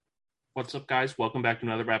What's up, guys? Welcome back to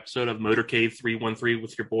another episode of Motorcade 313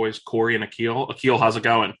 with your boys, Corey and Akhil. Akhil, how's it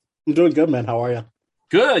going? I'm doing good, man. How are you?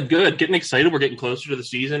 Good, good. Getting excited. We're getting closer to the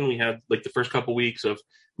season. We had like the first couple weeks of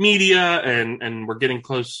media and we're getting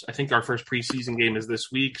close. I think our first preseason game is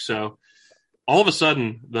this week. So all of a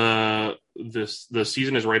sudden the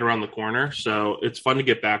season is right around the corner. So it's fun to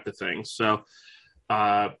get back to things. So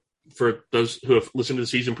for those who have listened to the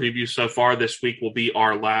season preview so far, this week will be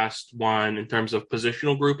our last one in terms of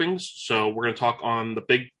positional groupings. So we're going to talk on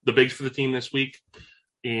the bigs for the team this week,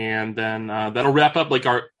 and then that'll wrap up like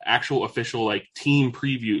our actual official like team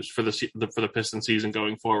previews for the Piston season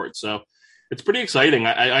going forward. So it's pretty exciting.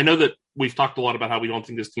 I know that we've talked a lot about how we don't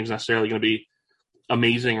think this team's necessarily going to be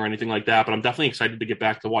amazing or anything like that, but I'm definitely excited to get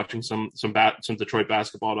back to watching some Detroit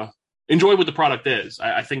basketball to enjoy what the product is.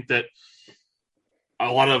 I think that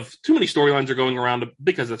a lot of too many storylines are going around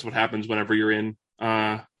because that's what happens whenever you're in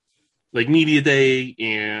like media day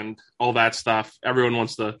and all that stuff. Everyone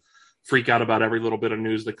wants to freak out about every little bit of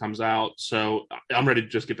news that comes out. So I'm ready to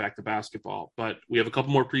just get back to basketball, but we have a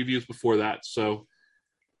couple more previews before that. So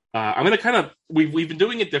I'm going to we've been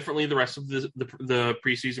doing it differently the rest of the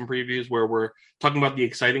preseason previews, where we're talking about the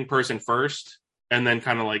exciting person first and then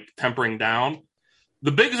kind of like tempering down.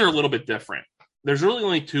 The bigs are a little bit different. There's really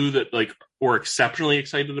only two that like we're exceptionally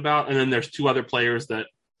excited about, and then there's two other players that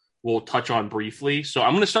we'll touch on briefly. So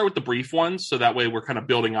I'm going to start with the brief ones, so that way we're kind of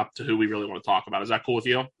building up to who we really want to talk about. Is that cool with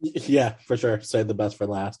you? Yeah, for sure. Save the best for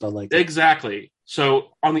last. I like it. Exactly. So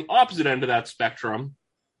on the opposite end of that spectrum,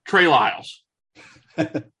 Trey Lyles.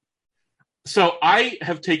 So I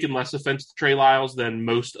have taken less offense to Trey Lyles than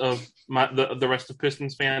most of the rest of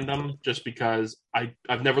Pistons fandom, just because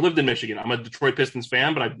I've never lived in Michigan. I'm a Detroit Pistons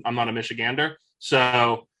fan, but I'm not a Michigander.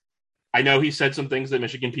 So I know he said some things that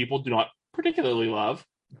Michigan people do not particularly love,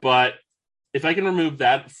 but if I can remove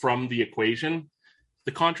that from the equation,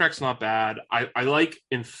 the contract's not bad. I like,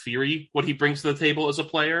 in theory, what he brings to the table as a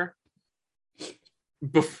player.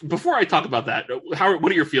 Before I talk about that,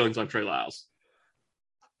 what are your feelings on Trey Lyles?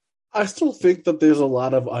 I still think that there's a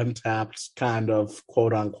lot of untapped kind of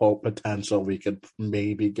quote-unquote potential we could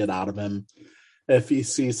maybe get out of him if he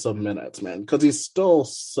sees some minutes, man, because he's still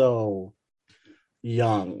so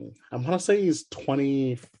young. I'm going to say he's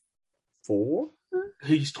 24?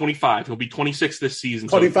 He's 25. He'll be 26 this season.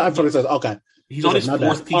 25, 26. Okay. He's on his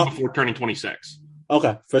fourth team before turning 26.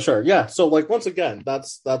 Okay, for sure. Yeah. So, like, once again,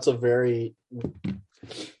 that's a very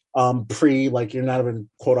like, you're not even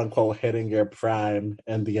quote unquote hitting your prime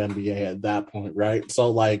in the NBA at that point, right?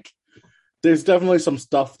 So, like, there's definitely some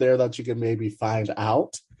stuff there that you can maybe find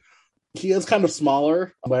out. He is kind of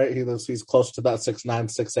smaller, right? He's close to that 6'9",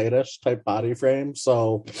 6'8" type body frame.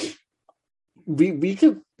 So we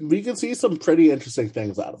could see some pretty interesting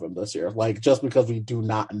things out of him this year, like, just because we do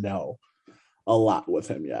not know a lot with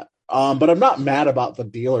him yet. But I'm not mad about the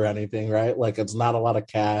deal or anything, right? Like, it's not a lot of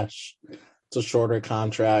cash. It's a shorter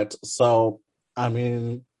contract. So, I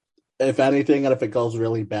mean, if anything, and if it goes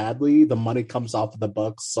really badly, the money comes off of the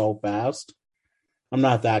books so fast. I'm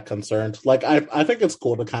not that concerned. Like, I think it's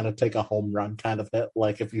cool to kind of take a home run kind of hit.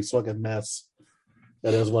 Like, if you swing and miss,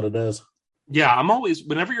 it is what it is. Yeah, I'm always,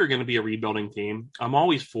 whenever you're going to be a rebuilding team, I'm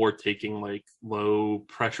always for taking like low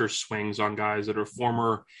pressure swings on guys that are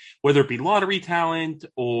former, whether it be lottery talent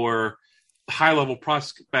or high level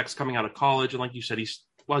prospects coming out of college. And like you said,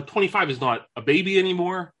 25 is not a baby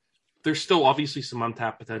anymore. There's still obviously some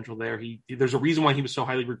untapped potential there. There's a reason why he was so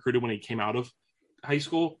highly recruited when he came out of high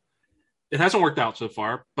school. It hasn't worked out so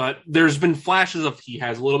far, but there's been flashes of he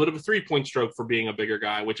has a little bit of a 3-point stroke for being a bigger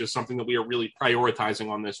guy, which is something that we are really prioritizing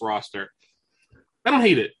on this roster. I don't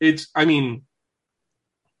hate it.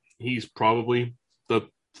 He's probably the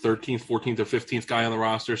 13th, 14th, or 15th guy on the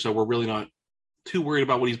roster, so we're really not too worried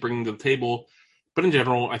about what he's bringing to the table. But in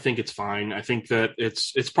general, I think it's fine. I think that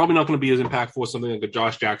it's probably not going to be as impactful as something like a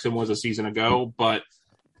Josh Jackson was a season ago, but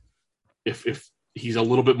if he's a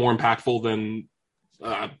little bit more impactful than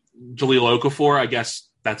Jahlil Okafor, I guess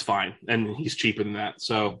that's fine, and he's cheaper than that.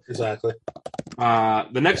 So exactly.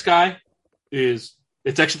 The next guy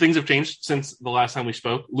it's actually, things have changed since the last time we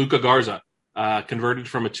spoke. Luka Garza converted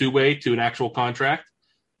from a two-way to an actual contract.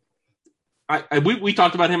 We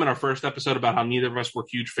talked about him in our first episode about how neither of us were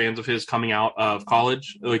huge fans of his coming out of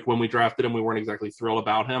college. Like, when we drafted him, we weren't exactly thrilled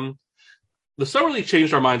about him. The summer league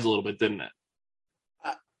changed our minds a little bit, didn't it?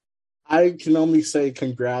 I can only say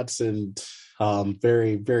congrats and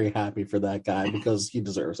very, very happy for that guy because he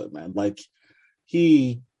deserves it, man. Like,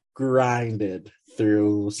 he grinded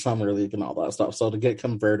through summer league and all that stuff. So to get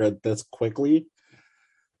converted this quickly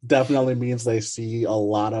definitely means they see a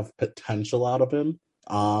lot of potential out of him.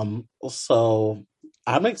 So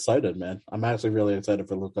I'm excited, man. I'm actually really excited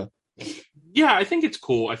for Luka. Yeah, I think it's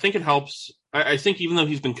cool. I think it helps. I think even though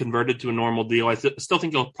he's been converted to a normal deal, I still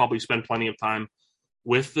think he'll probably spend plenty of time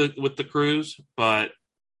with the Crews. But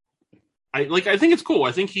I think it's cool.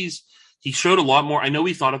 I think he showed a lot more. I know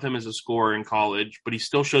we thought of him as a scorer in college, but he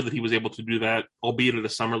still showed that he was able to do that, albeit at a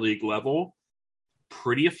summer league level,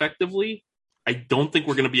 pretty effectively. I don't think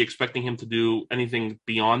we're going to be expecting him to do anything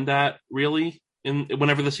beyond that, really,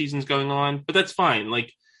 whenever the season's going on. But that's fine.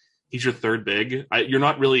 Like, he's your third big. You're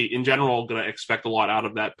not really, in general, going to expect a lot out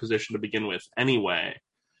of that position to begin with anyway.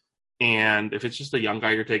 And if it's just a young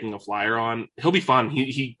guy you're taking a flyer on, he'll be fun.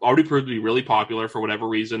 He already proved to be really popular for whatever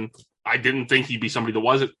reason. I didn't think he'd be somebody that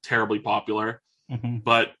wasn't terribly popular,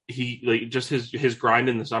 but he just his grind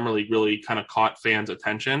in the summer league really kind of caught fans'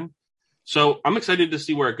 attention. So I'm excited to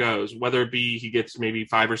see where it goes, whether it be he gets maybe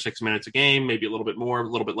 5 or 6 minutes a game, maybe a little bit more, a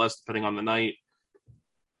little bit less, depending on the night.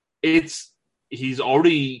 He's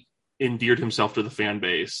already endeared himself to the fan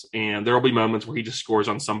base, and there will be moments where he just scores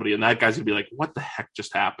on somebody, and that guy's gonna be like, "What the heck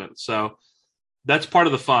just happened?" So that's part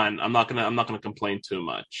of the fun. I'm not gonna complain too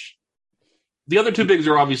much. The other two bigs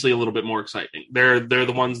are obviously a little bit more exciting. They're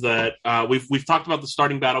the ones that we've talked about the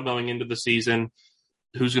starting battle going into the season.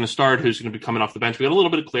 Who's going to start? Who's going to be coming off the bench? We got a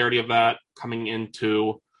little bit of clarity of that coming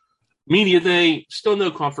into media day. Still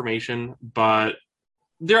no confirmation, but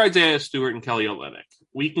they're Isaiah Stewart and Kelly Olynyk.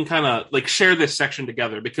 We can kind of like share this section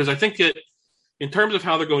together because I think it, in terms of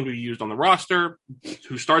how they're going to be used on the roster,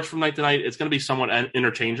 who starts from night to night, it's going to be somewhat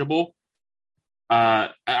interchangeable.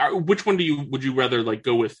 Which one would you rather like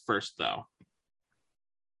go with first, though?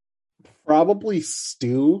 Probably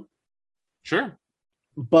Stu. Sure,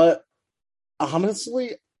 but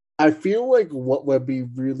honestly, I feel like what would be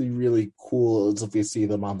really, really cool is if we see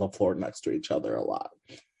them on the floor next to each other a lot.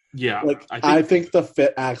 Yeah. Like I think the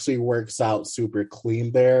fit actually works out super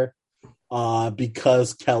clean there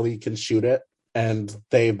because Kelly can shoot it, and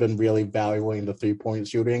they've been really valuing the 3-point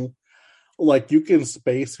shooting. Like, you can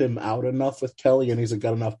space him out enough with Kelly, and he's a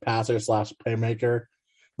good enough passer / playmaker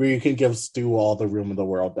where you can give Stu all the room in the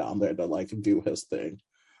world down there to like do his thing.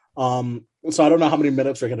 So I don't know how many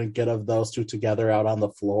minutes we're going to get of those two together out on the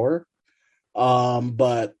floor.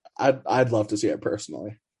 But I'd love to see it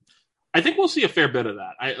personally. I think we'll see a fair bit of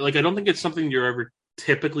that. I don't think it's something you're ever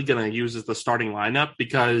typically going to use as the starting lineup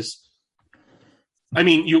because, I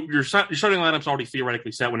mean, your starting lineup's already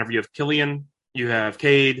theoretically set whenever you have Killian, you have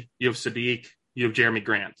Cade, you have Sadiq, you have Jeremy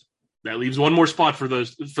Grant. That leaves one more spot for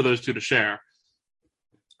those two to share.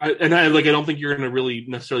 I don't think you're going to really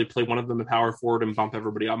necessarily play one of them in power forward and bump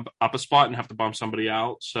everybody up a spot and have to bump somebody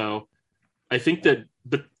out. So I think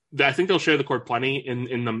I think they'll share the court plenty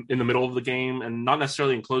in the middle of the game and not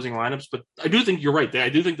necessarily in closing lineups. But I do think you're right. I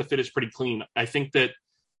do think the fit is pretty clean. I think that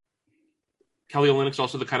Kelly Olynyk's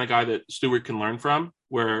also the kind of guy that Stewart can learn from,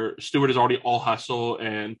 where Stewart is already all hustle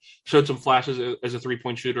and showed some flashes as a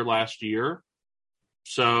 3-point shooter last year.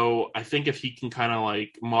 So I think if he can kind of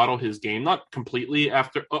like model his game, not completely off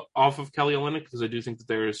of Kelly Olynyk, because I do think that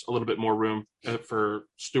there's a little bit more room for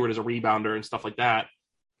Stewart as a rebounder and stuff like that.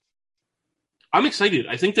 I'm excited.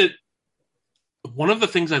 I think that one of the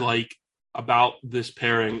things I like about this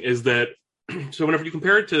pairing is that, so whenever you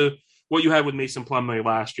compare it to what you had with Mason Plumlee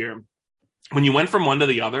last year, when you went from one to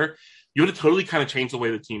the other, you had to totally kind of change the way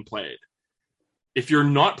the team played. If you're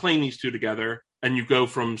not playing these two together, and you go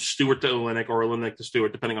from Stewart to Olynyk or Olynyk to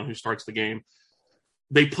Stewart, depending on who starts the game,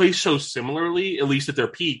 they play so similarly, at least at their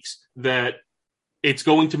peaks, that it's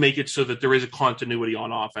going to make it so that there is a continuity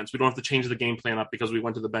on offense. We don't have to change the game plan up because we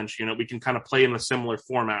went to the bench unit. We can kind of play in a similar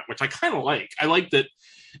format, which I kind of like. I like that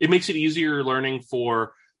it makes it easier learning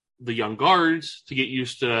for the young guards to get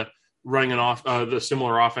used to running the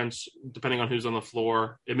similar offense, depending on who's on the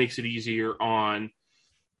floor. It makes it easier on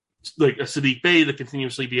like a Sadiq Bey to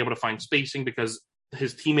continuously be able to find spacing because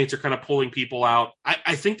his teammates are kind of pulling people out.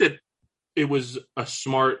 I think that it was a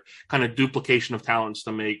smart kind of duplication of talents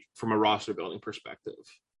to make from a roster building perspective.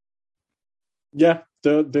 Yeah,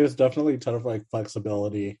 there's definitely a ton of like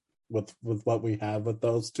flexibility with what we have with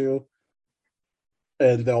those two.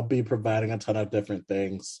 And they'll be providing a ton of different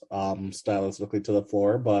things stylistically to the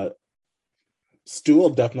floor, but Stu will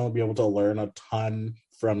definitely be able to learn a ton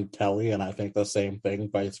from Kelly, and I think the same thing,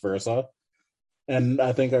 vice versa. And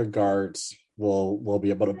I think our guards will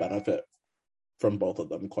be able to benefit from both of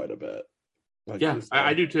them quite a bit. Like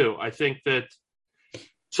I do too. I think that.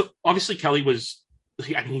 So obviously Kelly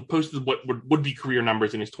he posted what would be career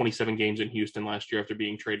numbers in his 27 games in Houston last year after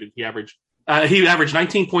being traded. He averaged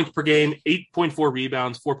 19 points per game, 8.4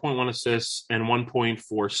 rebounds, 4.1 assists, and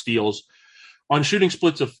 1.4 steals on shooting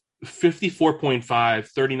splits of 54.5,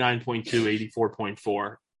 39.2,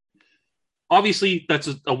 84.4. obviously that's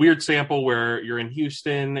a weird sample where you're in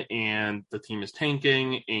Houston and the team is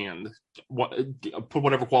tanking and put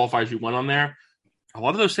whatever qualifiers you want on there. A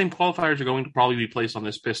lot of those same qualifiers are going to probably be placed on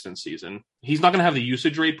this Pistons season. He's not going to have the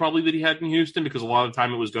usage rate probably that he had in Houston because a lot of the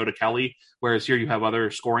time it was go to Kelly, whereas here you have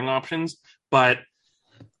other scoring options. But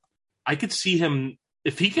I could see him,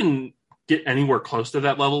 if he can get anywhere close to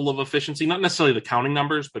that level of efficiency, not necessarily the counting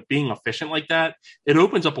numbers, but being efficient like that, it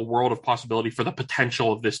opens up a world of possibility for the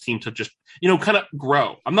potential of this team to just, kind of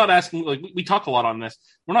grow. I'm not asking, like we talk a lot on this.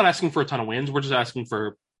 We're not asking for a ton of wins. We're just asking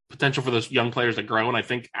for potential for those young players to grow. And I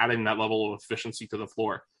think adding that level of efficiency to the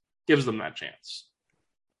floor gives them that chance.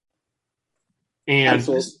 And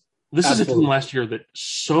this is a team last year that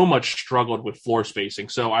so much struggled with floor spacing.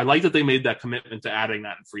 So I like that they made that commitment to adding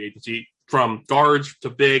that in free agency, from guards to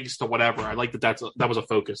bigs to whatever. I like that that was a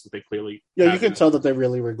focus that they clearly. Yeah, you can tell that they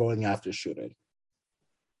really were going after shooting.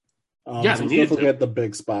 Yeah, so don't forget the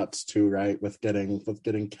big spots too, right? With getting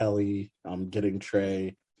Kelly, getting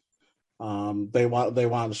Trey. They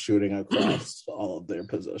want shooting across all of their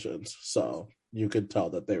positions. So you could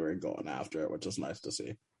tell that they were going after it, which is nice to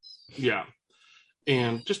see. Yeah.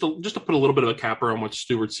 And just to put a little bit of a capper on what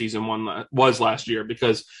Stewart's season one was last year,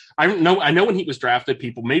 because I know when he was drafted,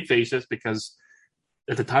 people made faces because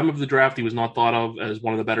at the time of the draft, he was not thought of as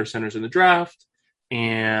one of the better centers in the draft.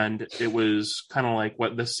 And it was kind of like,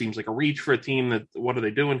 what, this seems like a reach for a team that, what are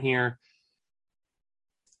they doing here?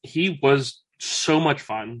 He was so much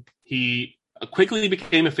fun. He quickly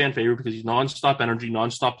became a fan favorite because he's nonstop energy,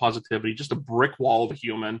 nonstop positivity, just a brick wall of a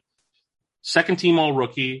human. Second team all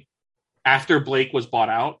rookie. After Blake was bought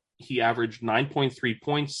out, he averaged 9.3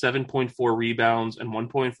 points, 7.4 rebounds, and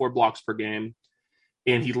 1.4 blocks per game.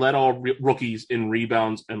 And he led all rookies in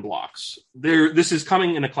rebounds and blocks. This is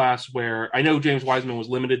coming in a class where I know James Wiseman was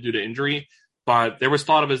limited due to injury, but there was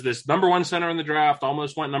thought of as this number one center in the draft,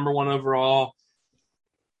 almost went number one overall.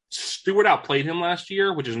 Stewart outplayed him last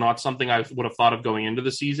year, which is not something I would have thought of going into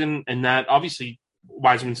the season. And that obviously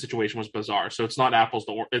Wiseman's situation was bizarre. So it's not apples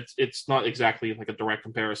to it's not exactly like a direct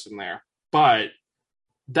comparison there. But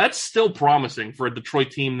that's still promising for a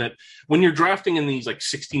Detroit team that when you're drafting in these like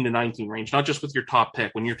 16 to 19 range, not just with your top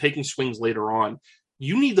pick, when you're taking swings later on,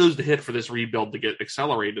 you need those to hit for this rebuild to get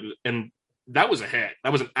accelerated. And that was a hit.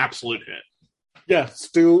 That was an absolute hit. Yeah,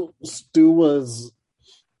 Stu was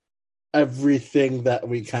everything that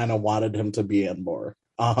we kind of wanted him to be and more.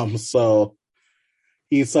 So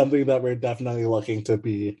he's something that we're definitely looking to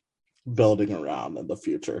be building around in the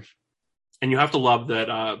future. And you have to love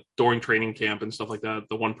that during training camp and stuff like that,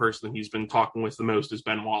 the one person he's been talking with the most is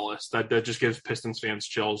Ben Wallace. That just gives Pistons fans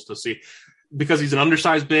chills to see, because he's an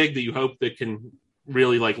undersized big that you hope that can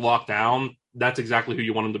really like lock down. That's exactly who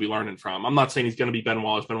you want him to be learning from. I'm not saying he's going to be Ben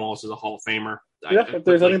Wallace. Ben Wallace is a Hall of Famer. Yeah, if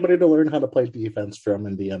there's anybody to learn how to play defense from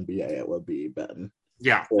in the NBA, it would be Ben.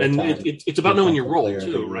 Yeah, and it's about knowing your role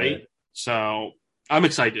too, right? So I'm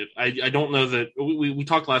excited. I don't know that we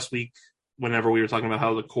talked last week whenever we were talking about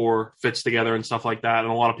how the core fits together and stuff like that.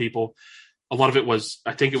 And a lot of it was,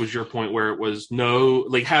 I think it was your point where it was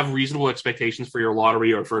have reasonable expectations for your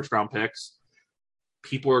lottery or first round picks.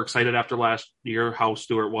 People are excited after last year how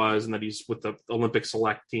Stewart was and that he's with the Olympic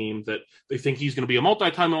select team, that they think he's going to be a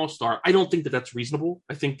multi-time All-Star. I don't think that that's reasonable.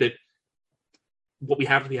 I think that what we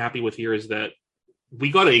have to be happy with here is that we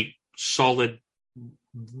got a solid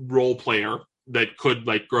role player that could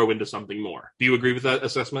like grow into something more. Do you agree with that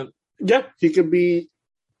assessment? Yeah, he could be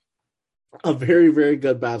a very, very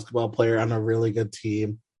good basketball player on a really good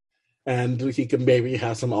team. And he can maybe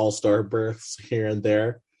have some all-star berths here and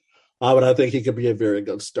there. But I think he could be a very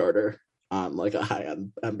good starter on like a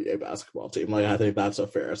high-end NBA basketball team. Like, I think that's a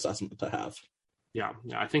fair assessment to have. Yeah.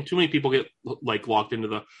 I think too many people get like locked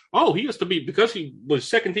into he has to be, because he was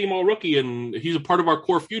second team all rookie and he's a part of our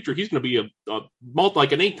core future, he's going to be an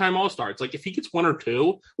 8-time All-Star. It's like if he gets one or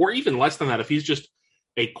two, or even less than that, if he's just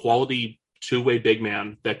a quality two-way big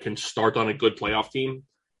man that can start on a good playoff team,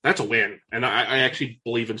 that's a win. And I actually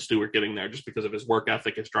believe in Stewart getting there just because of his work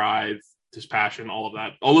ethic, his drive, his passion, all of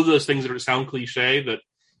that. All of those things that sound cliche that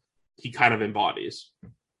he kind of embodies.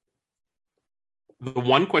 The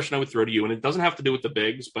one question I would throw to you, and it doesn't have to do with the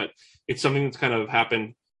bigs, but it's something that's kind of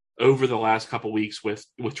happened over the last couple of weeks with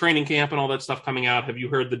training camp and all that stuff coming out. Have you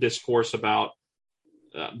heard the discourse about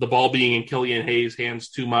the ball being in Killian Hayes' hands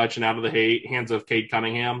too much and out of the hands of Cade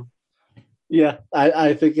Cunningham? Yeah,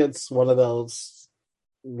 I think it's one of those,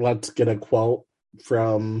 let's get a quote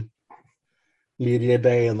from Media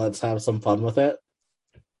Day and let's have some fun with it.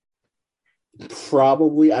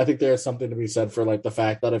 Probably, I think there's something to be said for like the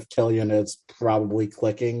fact that if Killian is probably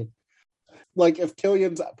clicking, like if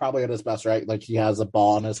Killian's probably at his best, right? Like he has a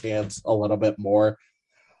ball in his hands a little bit more.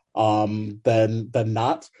 than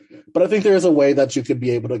not. But I think there is a way that you could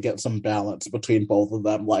be able to get some balance between both of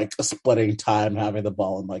them, like splitting time, having the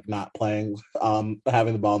ball and like not playing,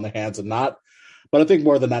 having the ball in their hands and not. But I think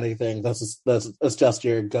more than anything, this is just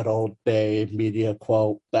your good old day media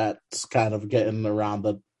quote that's kind of getting around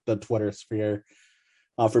the Twitter sphere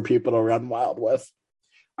for people to run wild with.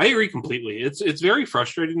 I agree completely. It's very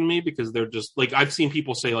frustrating to me because they're just like, I've seen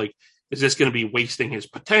people say like, is this going to be wasting his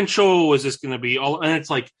potential? Is this going to be all? And it's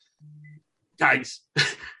like, guys,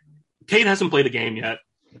 Cade hasn't played a game yet.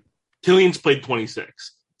 Killian's played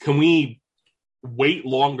 26. Can we wait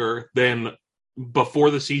longer than before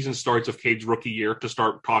the season starts of Cade's rookie year to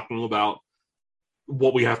start talking about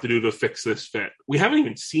what we have to do to fix this fit? We haven't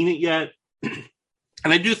even seen it yet.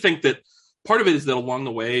 And I do think that part of it is that along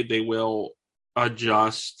the way, they will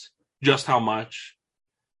adjust just how much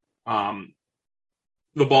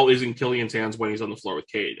the ball is in Killian's hands when he's on the floor with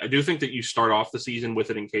Cade. I do think that you start off the season with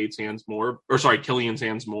it in Cade's hands more, Killian's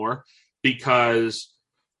hands more, because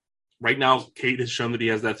right now Cade has shown that he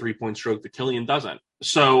has that 3-point stroke that Killian doesn't.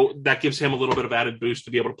 So that gives him a little bit of added boost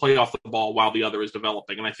to be able to play off the ball while the other is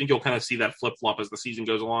developing. And I think you'll kind of see that flip-flop as the season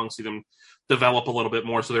goes along, see them develop a little bit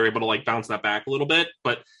more so they're able to like bounce that back a little bit.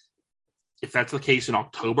 But if that's the case in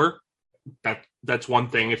October, that's one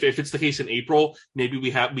thing. If it's the case in April, maybe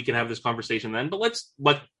we can have this conversation then. But let's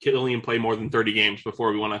let Killian play more than 30 games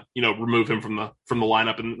before we want to, remove him from the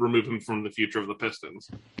lineup and remove him from the future of the Pistons.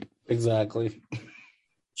 Exactly.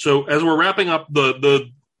 So as we're wrapping up the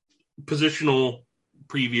positional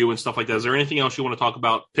preview and stuff like that, is there anything else you want to talk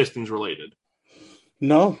about Pistons related?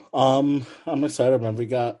 No, I'm excited, man. We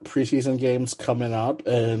got preseason games coming up,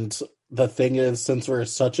 and the thing is, since we're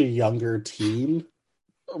such a younger team,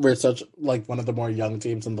 we're such like one of the more young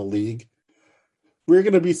teams in the league, we're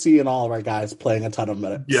going to be seeing all of our guys playing a ton of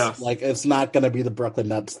minutes. Yeah. Like, it's not going to be the Brooklyn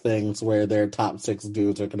Nets things where their top 6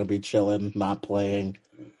 dudes are going to be chilling, not playing.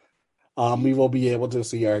 We will be able to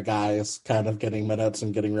see our guys kind of getting minutes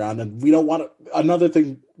and getting around. And we don't want to, another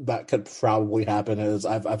thing that could probably happen is,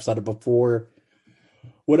 I've said it before,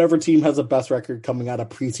 whatever team has the best record coming out of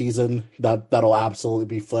preseason, that'll absolutely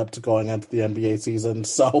be flipped going into the NBA season.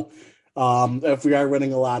 So if we are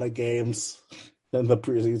winning a lot of games in the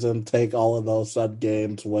preseason, take all of those said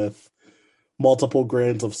games with multiple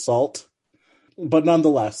grains of salt. But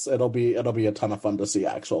nonetheless, it'll be a ton of fun to see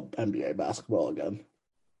actual NBA basketball again.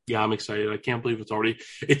 Yeah, I'm excited. I can't believe it's already.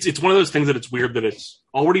 It's one of those things that it's weird that it's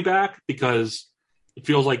already back because it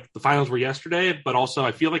feels like the finals were yesterday. But also,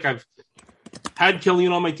 I feel like I've had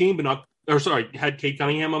Killian on my team, had Cade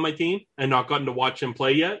Cunningham on my team and not gotten to watch him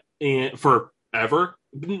play yet and forever.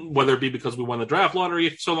 Whether it be because we won the draft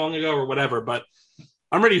lottery so long ago or whatever, but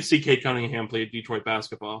I'm ready to see Cade Cunningham play Detroit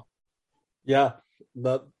basketball. Yeah,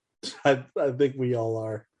 I think we all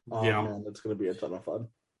are. Yeah, man, it's going to be a ton of fun.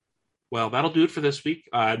 Well, that'll do it for this week.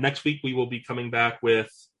 Next week, we will be coming back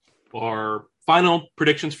with our final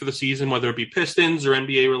predictions for the season, whether it be Pistons or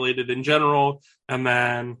NBA related in general, and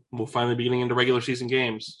then we'll finally be getting into regular season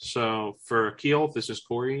games. So for Akhil, this is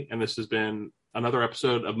Corey, and this has been another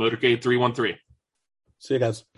episode of Motorcade 313. See you guys.